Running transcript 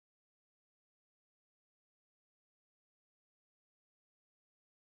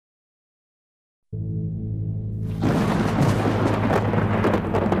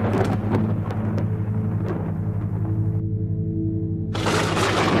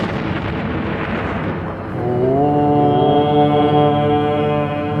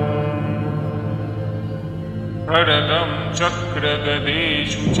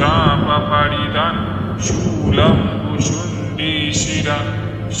जगदेषु चापफलितं शूलं कुशुण्डीशिरा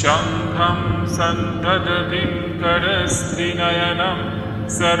शङ्खं सन्ददतिं करस्त्रिनयनं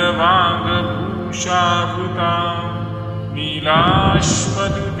सर्वाङ्गभूषाभूता नीलाश्वदुतिमास्य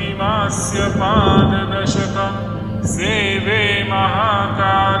पाददशकं सेवे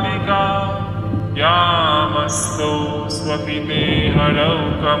महाकालिका यामस्तौ स्वपिते हरौ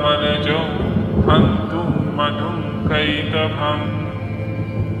कमलजौ हन्तुं मधुं कैतभम्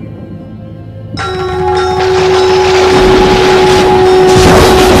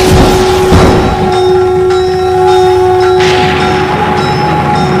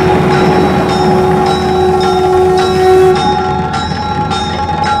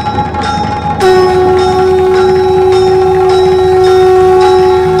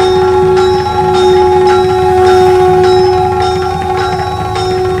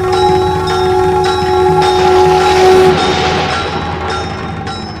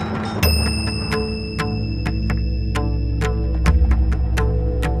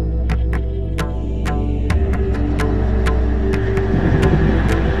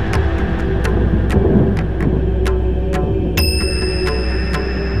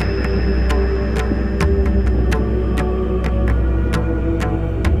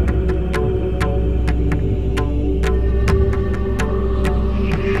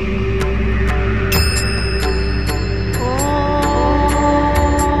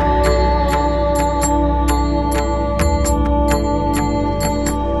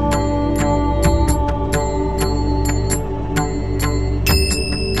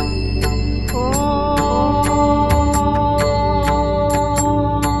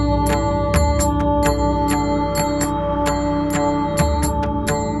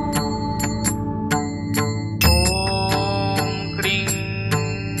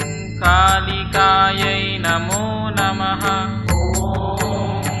कालिकायै नमो नमः। ॐ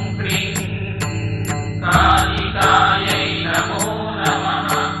क्रीं कालिकायै नमो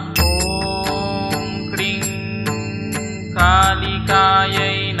नमः। ॐ क्रीं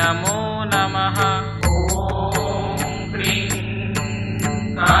कालिकायै नमो नमः। ॐ क्रीं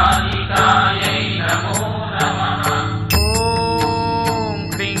कालिकायै नमो नमः। ॐ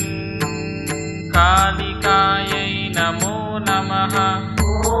क्रीं कालिकायै नमो नमः।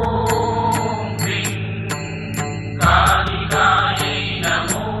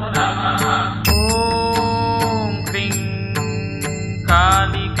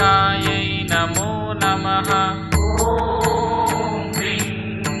 कालिकायै नमो नमः। ॐ क्रीं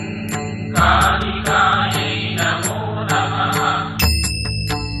कालिकायै नमो नमः।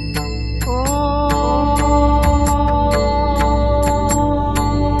 ॐ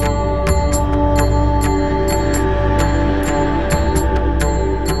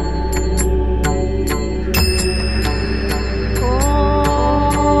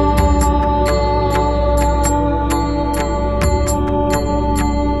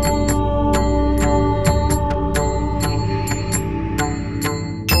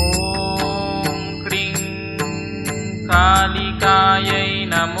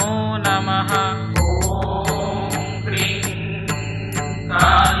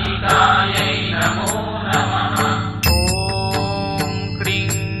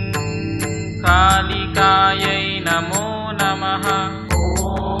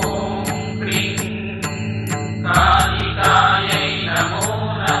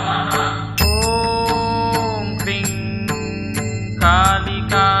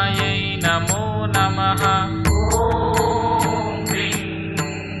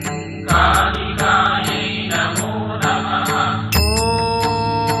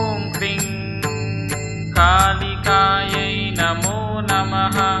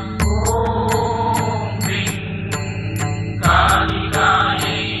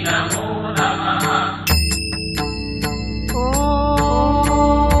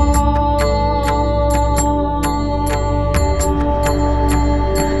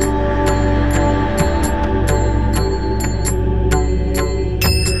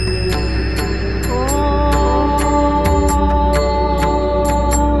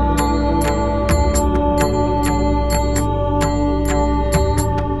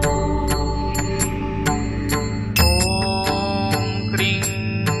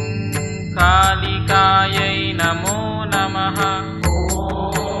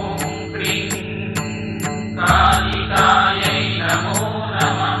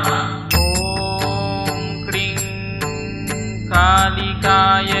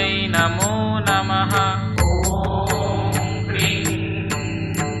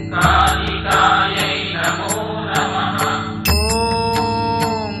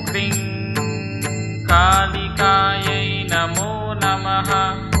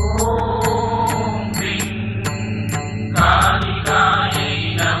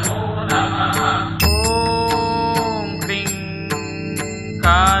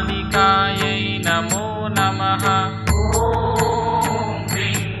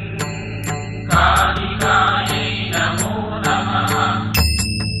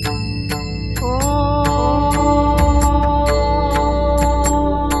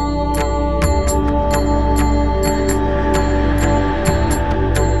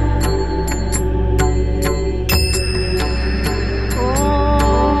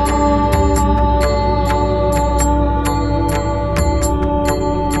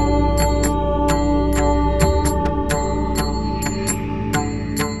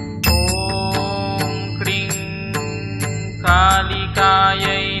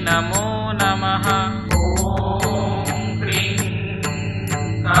कालिकायै नमो नमः। ॐ क्रीं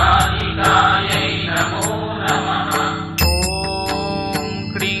कालिकायै नमो नमः। ॐ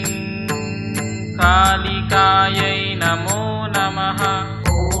क्रीं कालिकायै नमो नमः।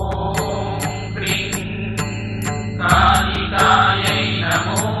 ॐ क्रीं कालिकायै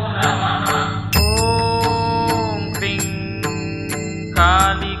नमो नमः। ॐ क्रीं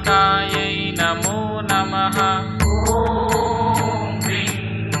कालिकायै नमो नमः। ॐ क्रीं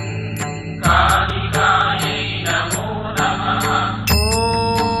कालिकायै नमो नमः।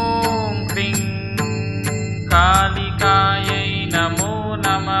 ॐ क्रीं कालिकायै नमो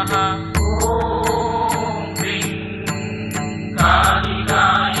नमः। ॐ क्रीं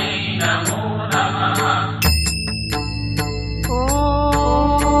कालिकायै नमो नमः।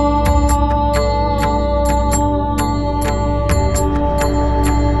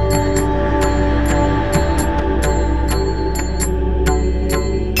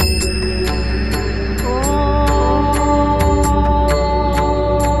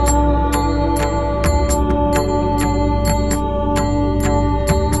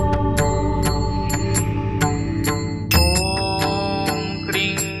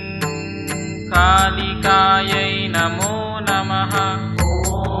 कालिकायै नमो नमः।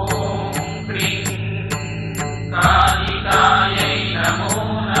 ॐ क्रीं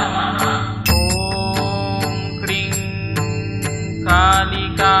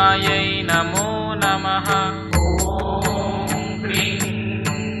कालिकायै नमो नमः। ॐ क्रीं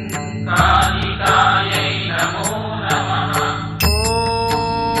कालिकायै नमो नमः।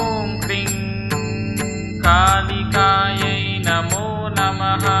 ॐ क्रीं कालिकायै नमो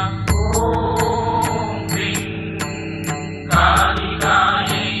नमः। ॐ क्रीं कालिकायै नमो नमः। ॐ क्रीं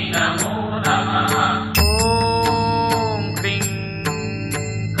कालिकायै नमो नमः। ॐ क्रीं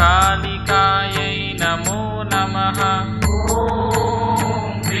कालिकायै नमो नमः।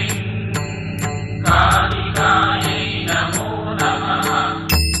 ॐ क्रीं कालिकायै नमो नमः।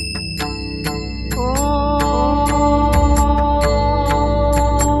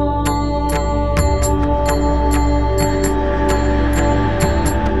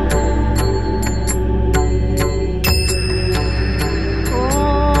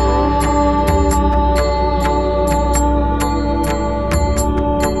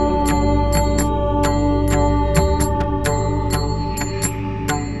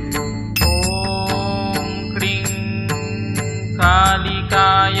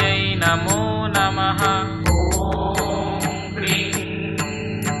 कालिकायै नमो नमः। ॐ क्रीं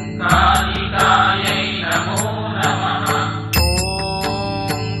कालिकायै नमो नमः। ॐ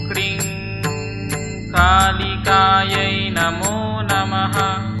क्रीं कालिकायै नमो नमः।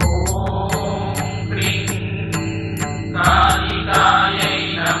 ॐ क्रीं कालिकायै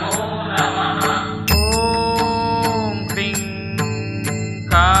नमो नमः। ॐ क्रीं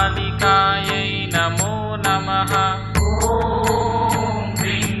कालिकायै नमो नमः। ॐ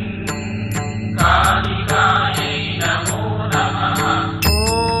क्रीं कालिकायै नमो नमः।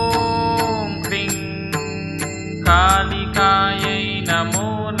 ॐ क्रीं कालिकायै नमो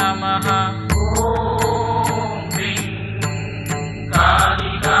नमः। ॐ क्रीं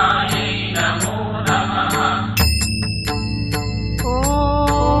कालिकायै नमो नमः।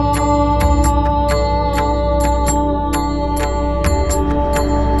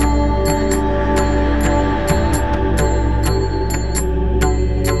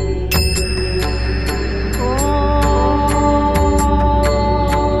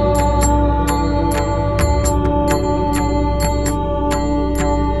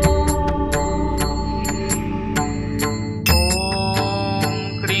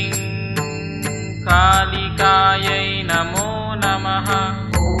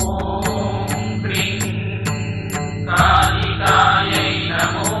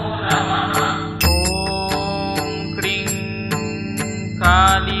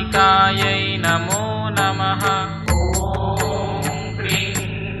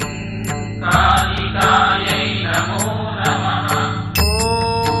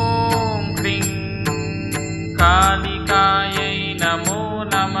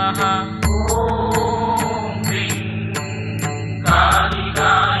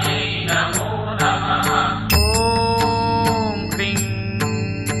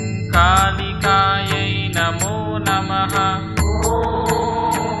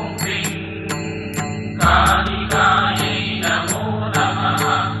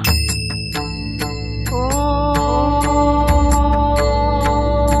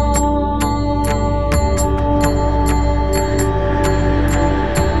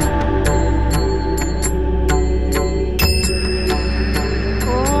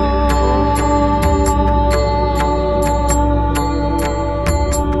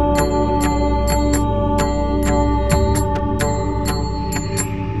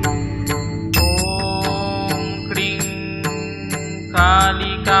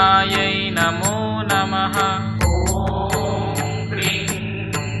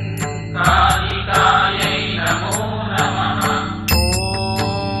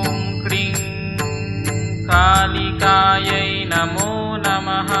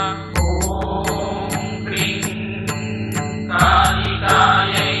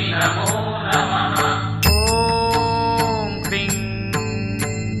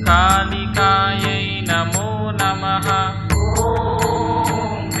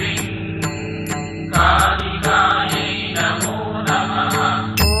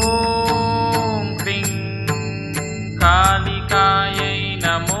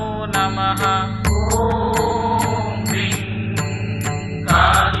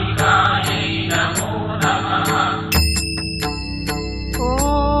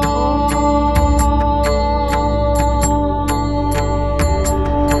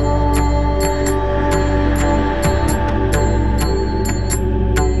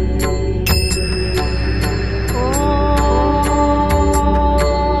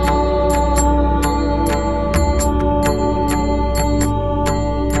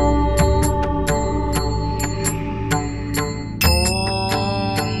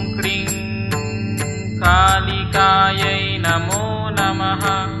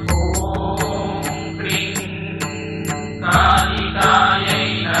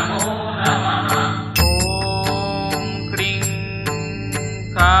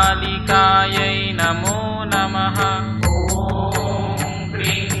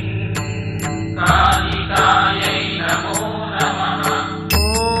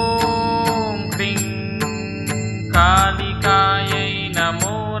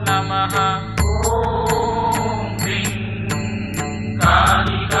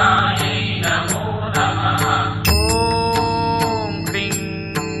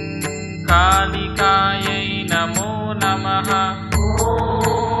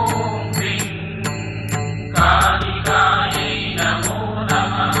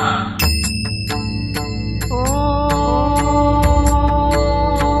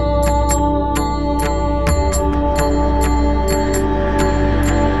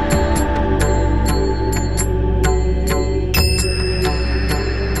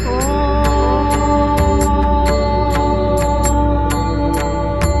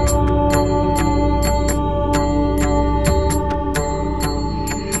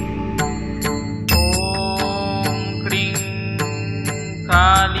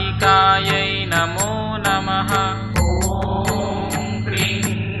 कालिकायै नमो नमः। ॐ क्रीं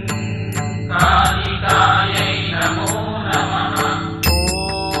कालिकायै नमो नमः। ॐ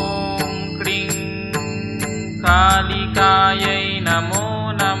क्रीं कालिकायै नमो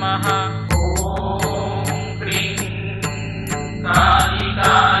नमः। ॐ क्रीं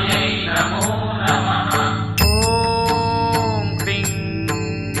कालिकायै नमो नमः। ॐ क्रीं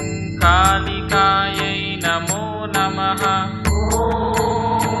कालिकायै नमो नमः। ॐ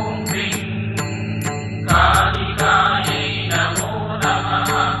क्रीं कालिकायै नमो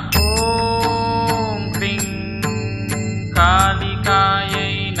नमः। ॐ क्रीं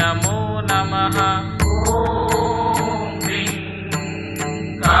कालिकायै नमो नमः। ॐ क्रीं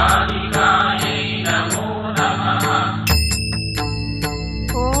कालिकायै नमो नमः।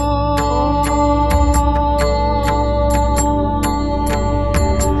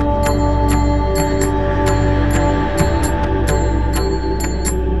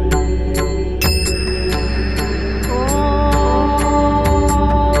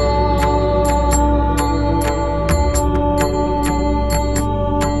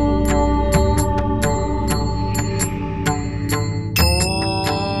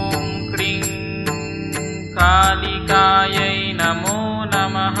 कालिकायै नमो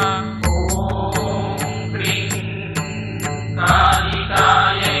नमः। ॐ क्रीं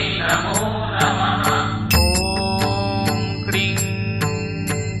कालिकायै नमो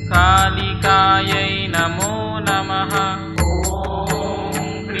नमः। ॐ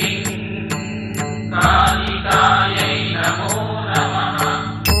क्रीं कालिकायै नमो नमः। ॐ क्रीं कालिकायै नमो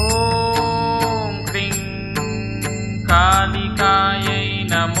नमः। ॐ क्रीं कालिकायै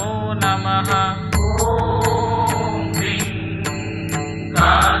नमो नमः। ॐ क्रीं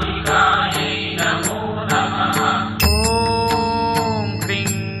कालिकायै नमो नमः। ॐ क्रीं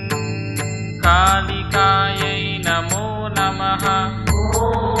कालिकायै नमो नमः। ॐ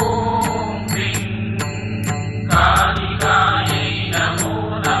क्रीं कालिकायै नमो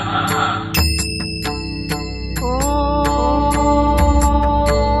नमः।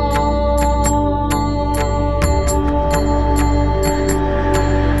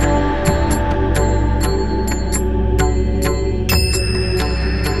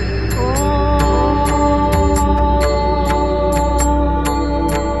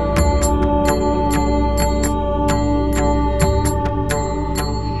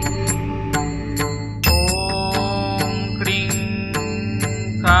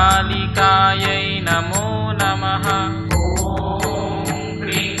 कालिकायै नमो नमः। ॐ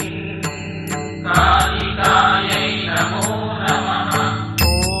क्रीं कालिकायै नमो नमः।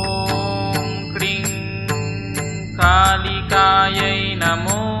 ॐ क्रीं कालिकायै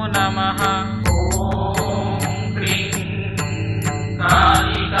नमो नमः। ॐ क्रीं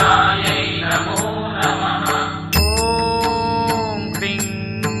कालिकायै नमो नमः। ॐ क्रीं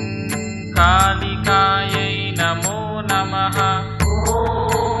कालिकायै नमो नमः। ॐ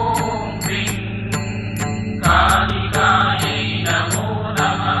क्रीं कालिकायै नमो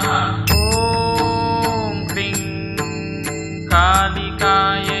नमः। ॐ क्रीं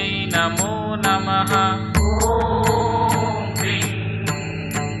कालिकायै नमो नमः। ॐ क्रीं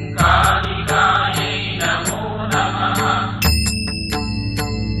कालिकायै नमो नमः।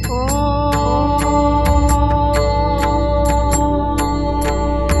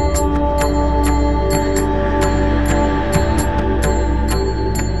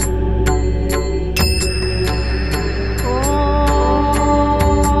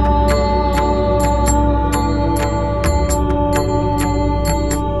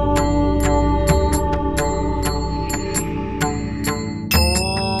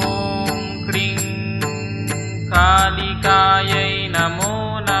 कालिकायै नमो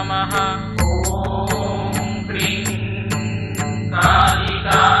नमः। ॐ क्रीं कालिकायै नमो नमः। ॐ क्रीं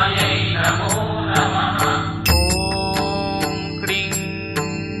कालिकायै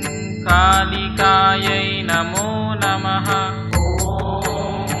नमो नमः। ॐ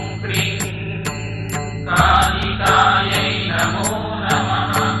क्रीं कालिकायै नमो नमः।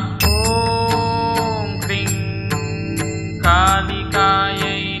 ॐ क्रीं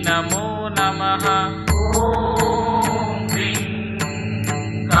कालिकायै नमो नमः। ॐ क्रीं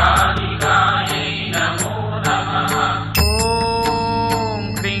कालिकायै नमो नमः। ॐ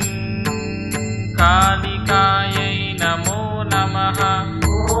क्रीं कालिकायै नमो नमः।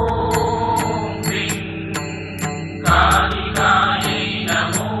 ॐ क्रीं कालिकायै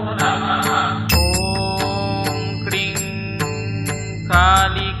नमो नमः। ॐ क्रीं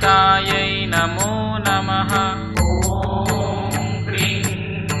कालिकायै नमो नमः। ॐ क्रीं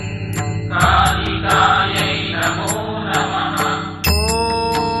कालिकायै नमो नमः। ॐ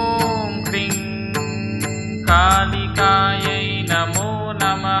क्रीं कालिकायै नमो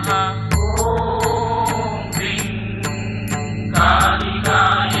नमः।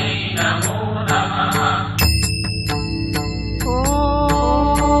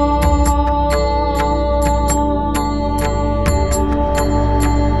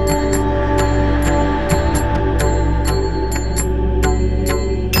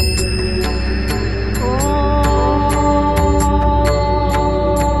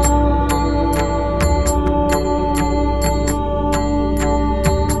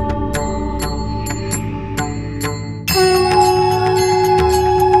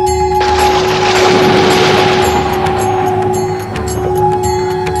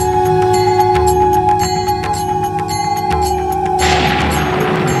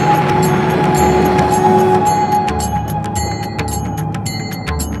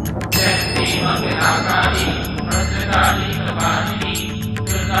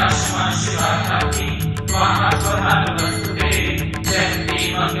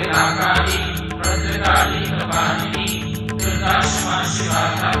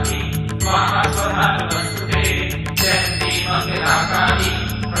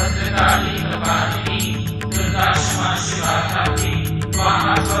 Swahati,